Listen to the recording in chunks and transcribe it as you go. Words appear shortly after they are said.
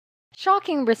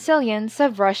Shocking resilience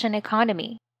of Russian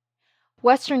economy.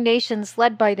 Western nations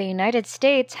led by the United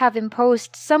States have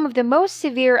imposed some of the most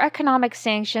severe economic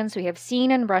sanctions we have seen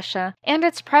in Russia and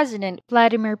its president,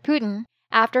 Vladimir Putin,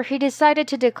 after he decided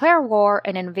to declare war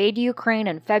and invade Ukraine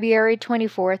on February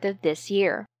 24th of this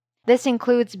year. This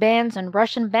includes bans on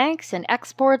Russian banks and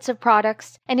exports of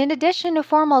products, and in addition to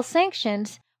formal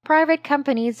sanctions, private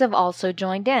companies have also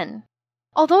joined in.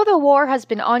 Although the war has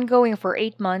been ongoing for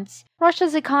 8 months,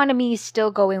 Russia's economy is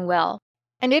still going well,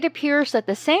 and it appears that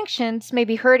the sanctions may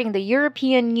be hurting the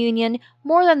European Union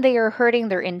more than they are hurting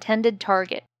their intended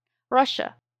target,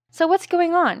 Russia. So what's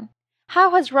going on?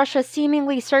 How has Russia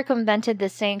seemingly circumvented the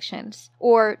sanctions?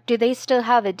 Or do they still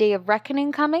have a day of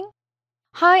reckoning coming?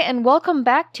 Hi, and welcome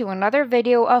back to another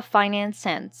video of Finance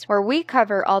Sense, where we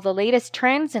cover all the latest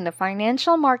trends in the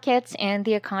financial markets and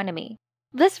the economy.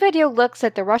 This video looks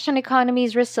at the Russian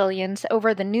economy's resilience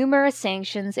over the numerous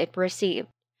sanctions it received.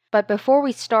 But before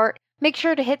we start, make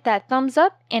sure to hit that thumbs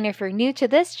up, and if you're new to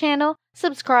this channel,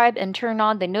 subscribe and turn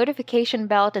on the notification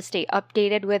bell to stay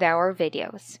updated with our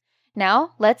videos.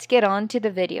 Now, let's get on to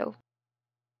the video.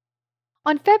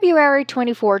 On February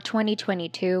 24,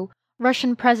 2022,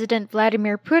 Russian President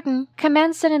Vladimir Putin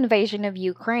commenced an invasion of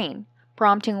Ukraine,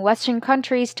 prompting Western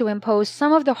countries to impose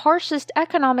some of the harshest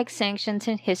economic sanctions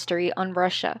in history on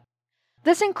Russia.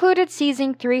 This included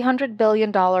seizing $300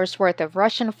 billion worth of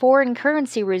Russian foreign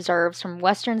currency reserves from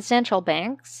Western central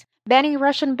banks, banning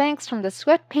Russian banks from the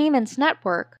SWIFT payments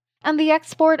network, and the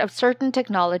export of certain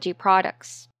technology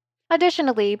products.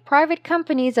 Additionally, private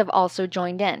companies have also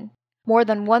joined in. More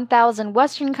than 1,000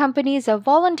 Western companies have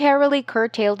voluntarily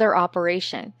curtailed their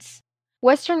operations.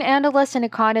 Western analysts and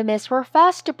economists were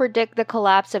fast to predict the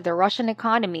collapse of the Russian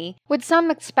economy, with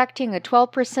some expecting a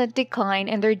 12% decline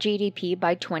in their GDP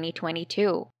by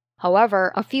 2022.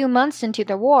 However, a few months into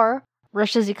the war,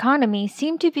 Russia's economy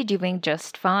seemed to be doing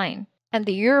just fine, and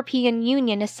the European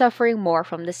Union is suffering more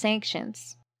from the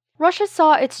sanctions. Russia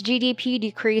saw its GDP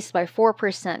decrease by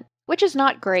 4%, which is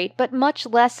not great, but much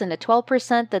less than the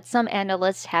 12% that some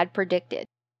analysts had predicted.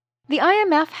 The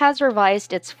IMF has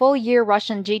revised its full-year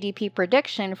Russian GDP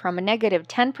prediction from a negative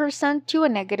 10% to a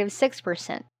negative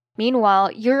 6%.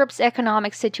 Meanwhile, Europe's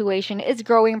economic situation is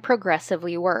growing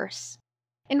progressively worse.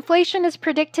 Inflation is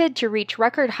predicted to reach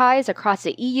record highs across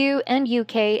the EU and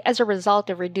UK as a result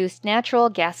of reduced natural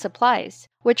gas supplies,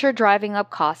 which are driving up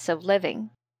costs of living.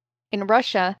 In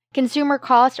Russia, consumer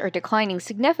costs are declining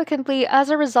significantly as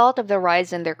a result of the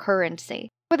rise in their currency.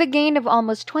 With a gain of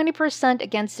almost 20%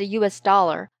 against the US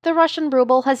dollar, the Russian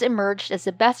ruble has emerged as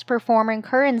the best-performing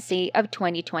currency of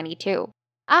 2022.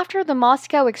 After the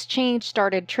Moscow exchange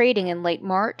started trading in late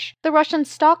March, the Russian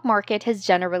stock market has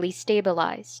generally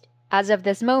stabilized. As of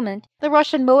this moment, the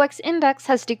Russian MOEX index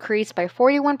has decreased by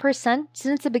 41%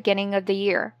 since the beginning of the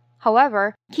year.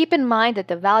 However, keep in mind that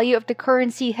the value of the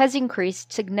currency has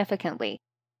increased significantly.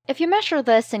 If you measure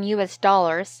this in US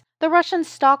dollars, the Russian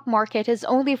stock market has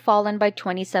only fallen by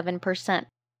 27%.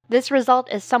 This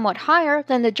result is somewhat higher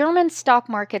than the German stock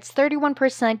market's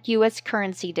 31% US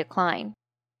currency decline.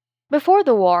 Before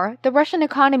the war, the Russian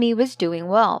economy was doing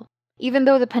well. Even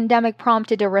though the pandemic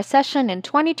prompted a recession in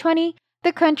 2020,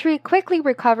 the country quickly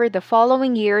recovered the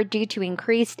following year due to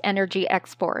increased energy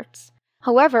exports.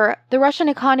 However, the Russian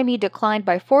economy declined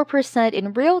by 4%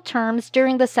 in real terms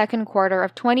during the second quarter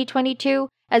of 2022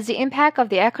 as the impact of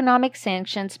the economic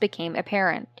sanctions became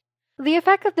apparent. The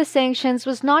effect of the sanctions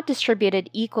was not distributed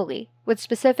equally, with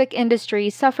specific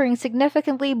industries suffering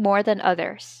significantly more than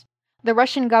others. The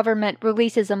Russian government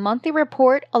releases a monthly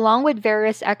report along with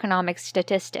various economic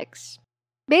statistics.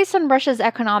 Based on Russia's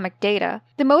economic data,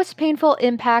 the most painful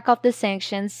impact of the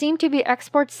sanctions seemed to be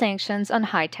export sanctions on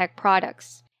high-tech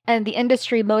products, and the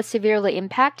industry most severely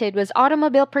impacted was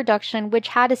automobile production, which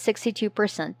had a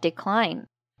 62% decline.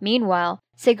 Meanwhile,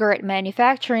 cigarette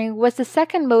manufacturing was the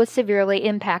second most severely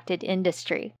impacted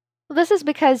industry. This is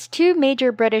because two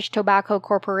major British tobacco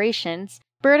corporations,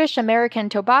 British American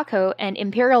Tobacco and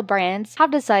Imperial Brands, have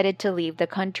decided to leave the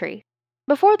country.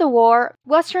 Before the war,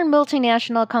 Western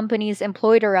multinational companies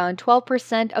employed around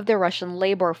 12% of the Russian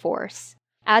labor force.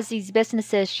 As these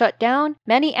businesses shut down,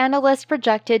 many analysts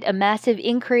projected a massive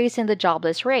increase in the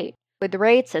jobless rate, with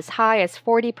rates as high as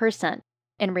 40%.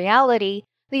 In reality,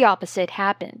 the opposite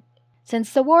happened.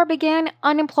 Since the war began,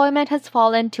 unemployment has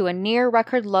fallen to a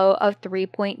near-record low of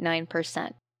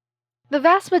 3.9%. The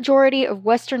vast majority of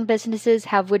Western businesses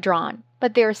have withdrawn,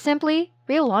 but they are simply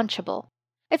relaunchable.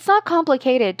 It's not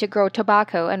complicated to grow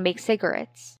tobacco and make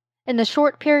cigarettes. In a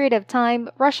short period of time,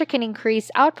 Russia can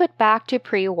increase output back to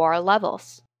pre-war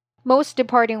levels. Most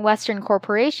departing Western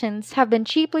corporations have been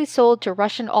cheaply sold to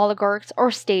Russian oligarchs or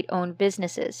state-owned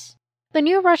businesses. The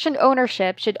new Russian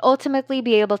ownership should ultimately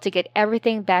be able to get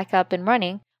everything back up and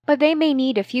running, but they may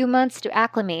need a few months to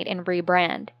acclimate and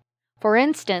rebrand. For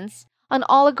instance, an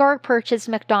oligarch purchased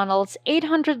McDonald's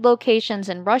 800 locations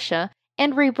in Russia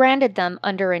and rebranded them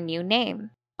under a new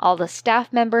name. All the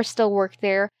staff members still work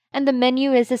there, and the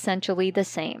menu is essentially the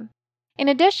same. In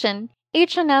addition,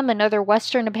 H&M and other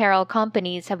Western apparel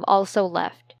companies have also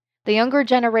left. The younger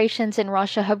generations in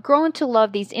Russia have grown to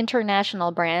love these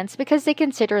international brands because they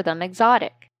consider them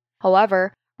exotic.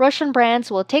 However, Russian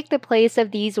brands will take the place of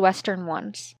these Western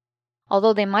ones.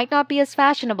 Although they might not be as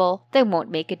fashionable, they won't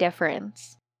make a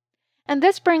difference. And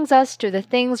this brings us to the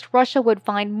things Russia would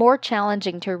find more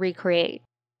challenging to recreate.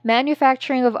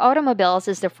 Manufacturing of automobiles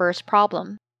is the first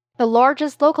problem. The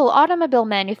largest local automobile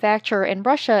manufacturer in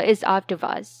Russia is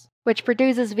Avtovaz, which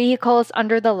produces vehicles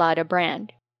under the Lada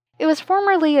brand. It was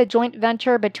formerly a joint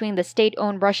venture between the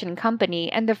state-owned Russian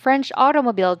company and the French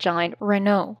automobile giant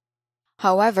Renault.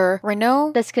 However,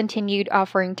 Renault discontinued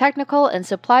offering technical and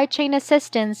supply chain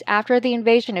assistance after the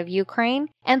invasion of Ukraine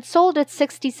and sold its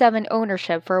 67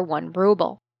 ownership for 1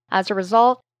 ruble. As a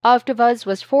result, Avtovaz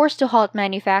was forced to halt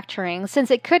manufacturing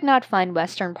since it could not find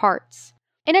Western parts.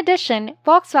 In addition,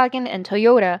 Volkswagen and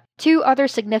Toyota, 2 other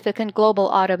significant global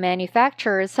auto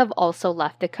manufacturers, have also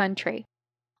left the country.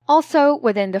 Also,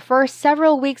 within the first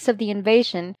several weeks of the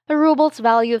invasion, the ruble's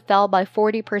value fell by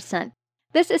 40%.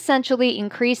 This essentially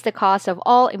increased the cost of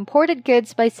all imported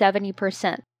goods by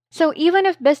 70%. So even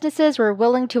if businesses were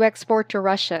willing to export to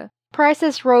Russia,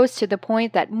 prices rose to the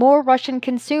point that more Russian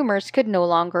consumers could no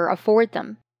longer afford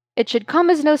them. It should come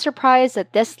as no surprise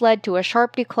that this led to a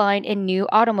sharp decline in new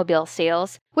automobile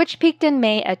sales, which peaked in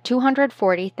May at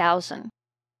 240,000.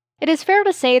 It is fair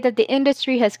to say that the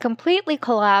industry has completely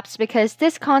collapsed because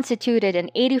this constituted an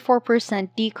 84%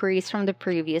 decrease from the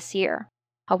previous year.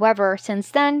 However, since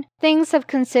then, things have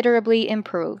considerably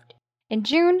improved. In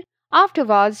June,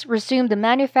 Avtovaz resumed the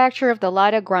manufacture of the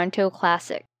Lada Granto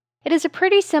Classic. It is a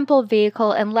pretty simple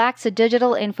vehicle and lacks a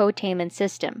digital infotainment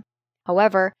system.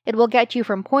 However, it will get you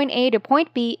from point A to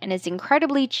point B and is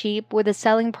incredibly cheap with a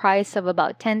selling price of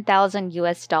about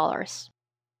 $10,000.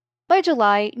 By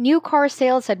July, new car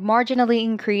sales had marginally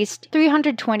increased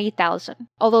 320,000,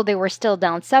 although they were still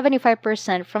down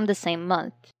 75% from the same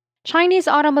month. Chinese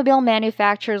automobile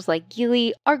manufacturers like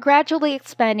Geely are gradually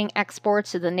expanding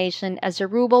exports to the nation as the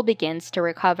ruble begins to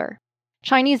recover.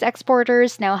 Chinese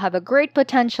exporters now have a great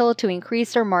potential to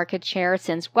increase their market share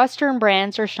since Western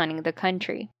brands are shunning the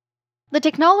country. The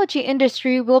technology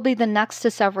industry will be the next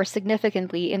to suffer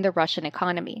significantly in the Russian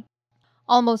economy.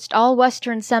 Almost all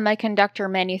Western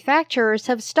semiconductor manufacturers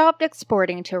have stopped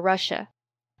exporting to Russia.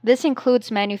 This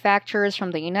includes manufacturers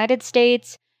from the United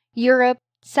States, Europe,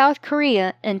 South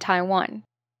Korea, and Taiwan.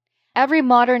 Every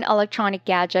modern electronic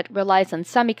gadget relies on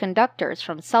semiconductors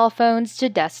from cell phones to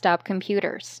desktop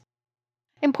computers.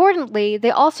 Importantly,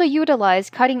 they also utilize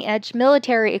cutting-edge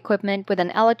military equipment with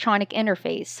an electronic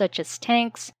interface such as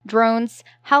tanks, drones,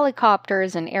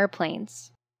 helicopters, and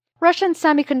airplanes. Russian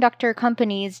semiconductor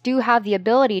companies do have the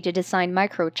ability to design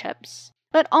microchips,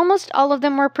 but almost all of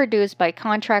them are produced by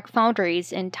contract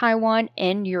foundries in Taiwan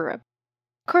and Europe.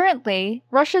 Currently,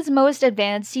 Russia's most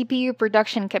advanced CPU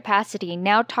production capacity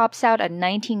now tops out at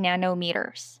 90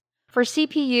 nanometers. For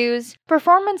CPUs,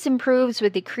 performance improves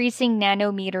with decreasing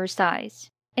nanometer size.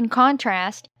 In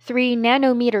contrast, 3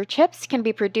 nanometer chips can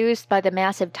be produced by the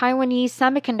massive Taiwanese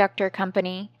semiconductor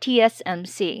company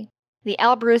TSMC. The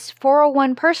Elbrus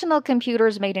 401 personal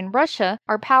computers made in Russia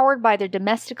are powered by their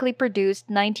domestically produced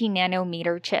 90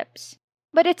 nanometer chips.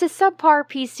 But it's a subpar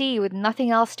PC with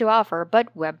nothing else to offer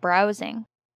but web browsing.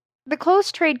 The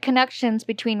close trade connections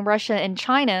between Russia and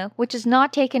China, which has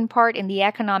not taken part in the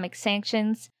economic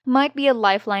sanctions, might be a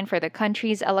lifeline for the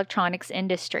country's electronics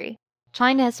industry.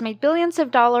 China has made billions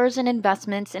of dollars in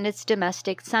investments in its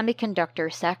domestic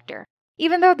semiconductor sector.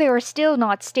 Even though they are still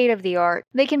not state-of-the-art,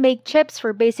 they can make chips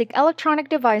for basic electronic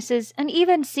devices and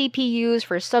even CPUs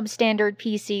for substandard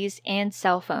PCs and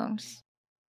cell phones.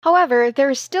 However, there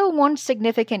is still one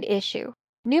significant issue.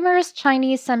 Numerous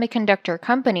Chinese semiconductor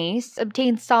companies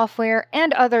obtain software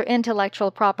and other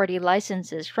intellectual property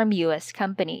licenses from U.S.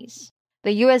 companies.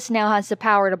 The U.S. now has the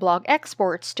power to block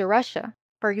exports to Russia.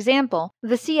 For example,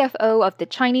 the CFO of the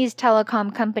Chinese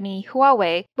telecom company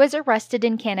Huawei was arrested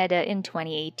in Canada in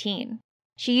 2018.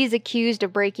 She is accused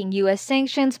of breaking U.S.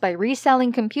 sanctions by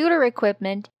reselling computer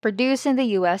equipment produced in the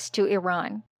U.S. to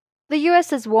Iran. The U.S.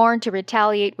 has warned to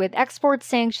retaliate with export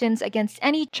sanctions against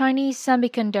any Chinese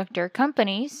semiconductor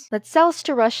companies that sells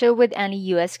to Russia with any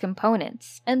U.S.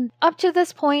 components, and up to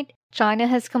this point, China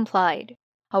has complied.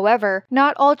 However,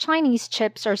 not all Chinese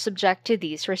chips are subject to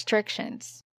these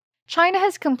restrictions. China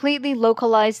has completely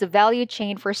localized the value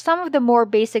chain for some of the more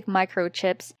basic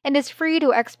microchips and is free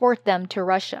to export them to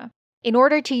Russia. In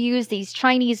order to use these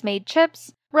Chinese-made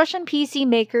chips, Russian PC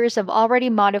makers have already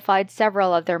modified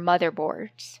several of their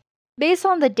motherboards. Based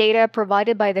on the data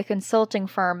provided by the consulting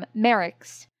firm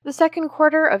Merix, the second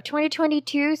quarter of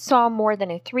 2022 saw more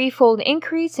than a threefold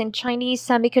increase in Chinese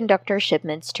semiconductor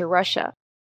shipments to Russia.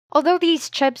 Although these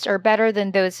chips are better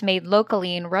than those made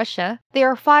locally in Russia, they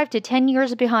are 5 to 10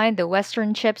 years behind the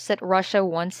Western chips that Russia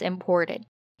once imported.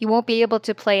 You won't be able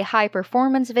to play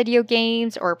high-performance video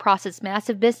games or process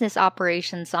massive business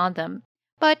operations on them,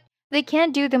 but they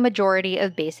can do the majority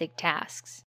of basic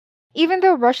tasks. Even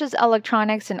though Russia's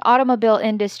electronics and automobile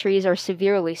industries are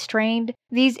severely strained,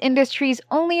 these industries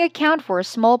only account for a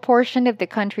small portion of the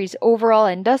country's overall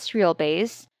industrial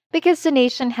base because the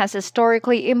nation has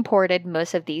historically imported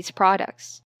most of these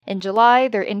products. In July,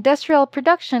 their industrial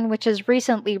production, which has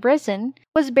recently risen,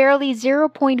 was barely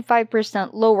 0.5%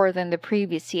 lower than the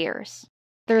previous years.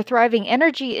 Their thriving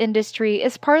energy industry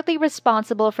is partly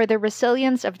responsible for the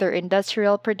resilience of their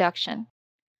industrial production.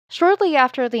 Shortly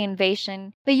after the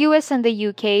invasion, the US and the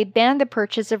UK banned the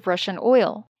purchase of Russian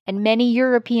oil, and many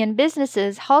European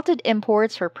businesses halted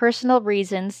imports for personal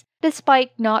reasons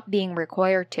despite not being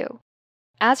required to.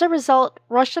 As a result,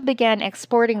 Russia began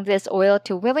exporting this oil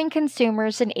to willing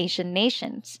consumers in Asian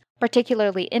nations,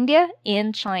 particularly India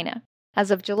and China.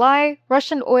 As of July,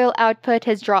 Russian oil output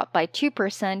has dropped by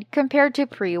 2% compared to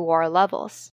pre-war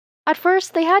levels. At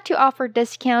first, they had to offer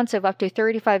discounts of up to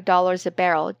 $35 a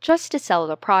barrel just to sell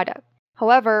the product.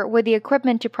 However, with the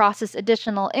equipment to process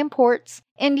additional imports,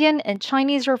 Indian and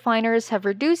Chinese refiners have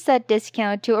reduced that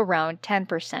discount to around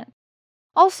 10%.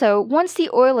 Also, once the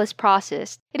oil is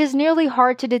processed, it is nearly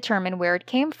hard to determine where it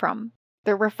came from.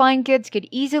 The refined goods could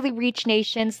easily reach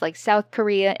nations like South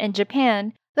Korea and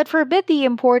Japan that forbid the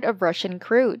import of Russian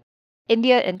crude.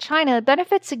 India and China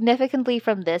benefit significantly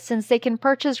from this since they can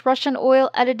purchase Russian oil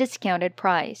at a discounted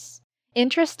price.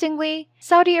 Interestingly,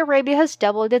 Saudi Arabia has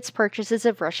doubled its purchases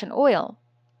of Russian oil.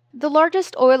 The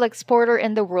largest oil exporter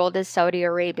in the world is Saudi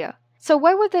Arabia, so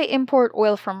why would they import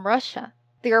oil from Russia?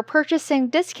 They are purchasing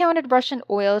discounted Russian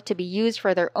oil to be used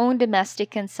for their own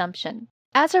domestic consumption.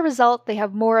 As a result, they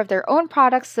have more of their own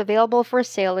products available for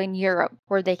sale in Europe,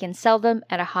 where they can sell them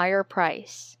at a higher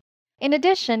price. In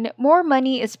addition, more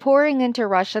money is pouring into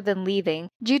Russia than leaving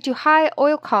due to high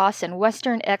oil costs and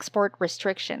Western export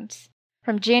restrictions.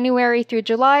 From January through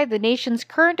July, the nation's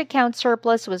current account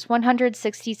surplus was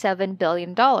 $167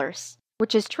 billion,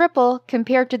 which is triple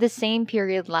compared to the same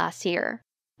period last year.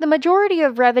 The majority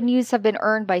of revenues have been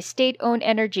earned by state-owned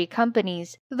energy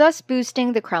companies, thus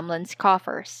boosting the Kremlin's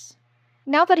coffers.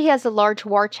 Now that he has a large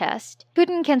war chest,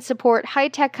 Putin can support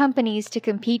high-tech companies to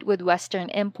compete with Western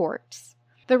imports.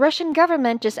 The Russian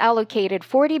government just allocated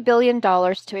 $40 billion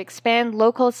to expand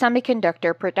local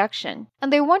semiconductor production,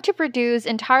 and they want to produce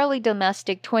entirely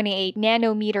domestic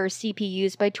 28-nanometer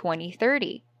CPUs by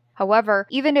 2030. However,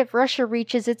 even if Russia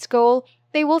reaches its goal,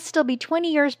 they will still be 20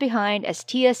 years behind as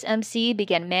TSMC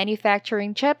began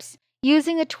manufacturing chips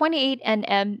using a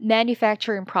 28nm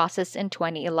manufacturing process in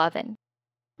 2011.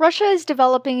 Russia is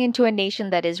developing into a nation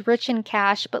that is rich in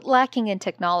cash but lacking in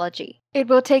technology. It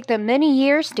will take them many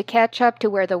years to catch up to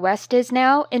where the West is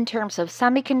now in terms of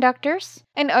semiconductors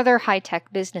and other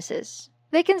high-tech businesses.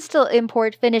 They can still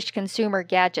import finished consumer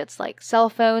gadgets like cell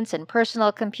phones and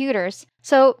personal computers,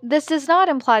 so this does not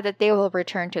imply that they will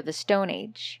return to the Stone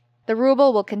Age. The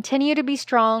ruble will continue to be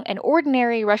strong, and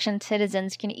ordinary Russian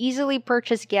citizens can easily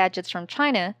purchase gadgets from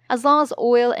China as long as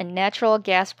oil and natural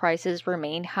gas prices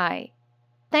remain high.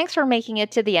 Thanks for making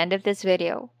it to the end of this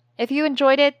video. If you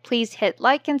enjoyed it, please hit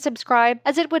like and subscribe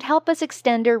as it would help us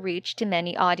extend our reach to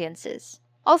many audiences.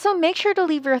 Also, make sure to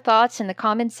leave your thoughts in the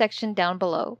comments section down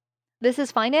below. This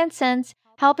is Finance Sense,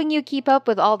 helping you keep up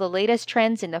with all the latest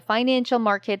trends in the financial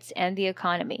markets and the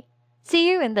economy. See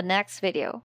you in the next video.